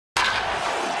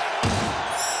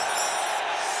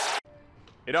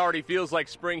It already feels like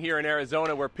spring here in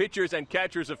Arizona, where pitchers and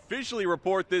catchers officially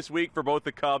report this week for both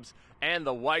the Cubs and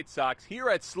the White Sox. Here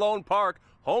at Sloan Park,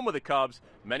 home of the Cubs,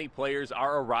 many players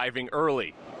are arriving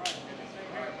early.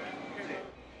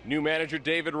 New manager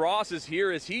David Ross is here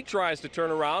as he tries to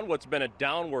turn around what's been a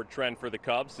downward trend for the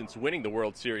Cubs since winning the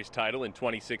World Series title in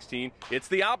 2016. It's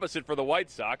the opposite for the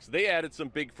White Sox. They added some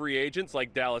big free agents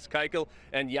like Dallas Keuchel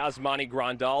and Yasmani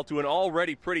Grandal to an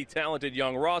already pretty talented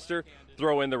young roster.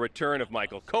 Throw in the return of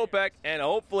Michael Kopech and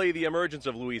hopefully the emergence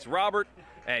of Luis Robert,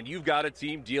 and you've got a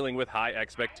team dealing with high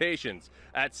expectations.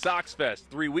 At Sox Fest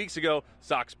 3 weeks ago,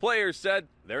 Sox players said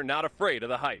they're not afraid of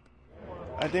the hype.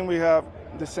 I think we have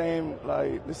the same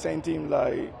team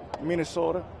like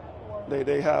Minnesota.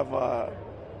 They have a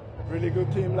really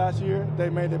good team last year. They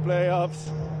made the playoffs,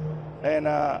 and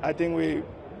I think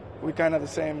we kind of the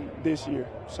same this year.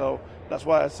 So that's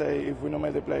why I say if we don't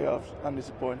make the playoffs, I'm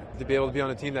disappointed. To be able to be on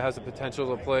a team that has the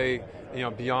potential to play,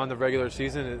 beyond the regular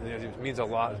season, it means a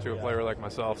lot to a player like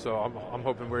myself. So I'm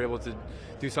hoping we're able to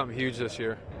do something huge this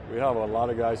year. We have a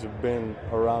lot of guys who've been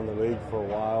around the league for a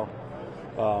while.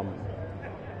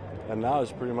 And now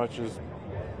it's pretty much just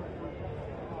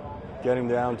getting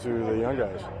down to the young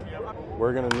guys.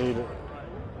 We're going to need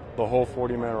the whole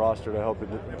 40-man roster to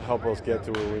help us get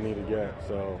to where we need to get.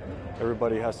 So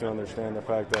everybody has to understand the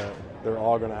fact that they're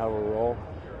all going to have a role.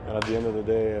 And at the end of the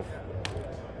day, if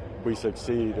we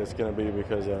succeed, it's going to be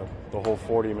because the whole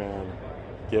 40-man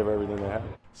gave everything they had.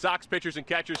 Sox pitchers and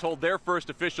catchers hold their first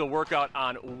official workout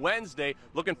on Wednesday.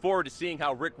 Looking forward to seeing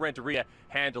how Rick Renteria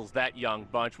handles that young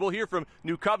bunch. We'll hear from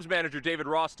new Cubs manager David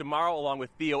Ross tomorrow, along with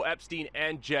Theo Epstein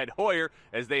and Jed Hoyer,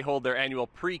 as they hold their annual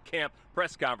pre-camp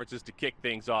press conferences to kick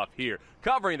things off here.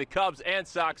 Covering the Cubs and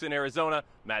Sox in Arizona,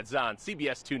 Matt Zahn,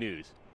 CBS 2 News.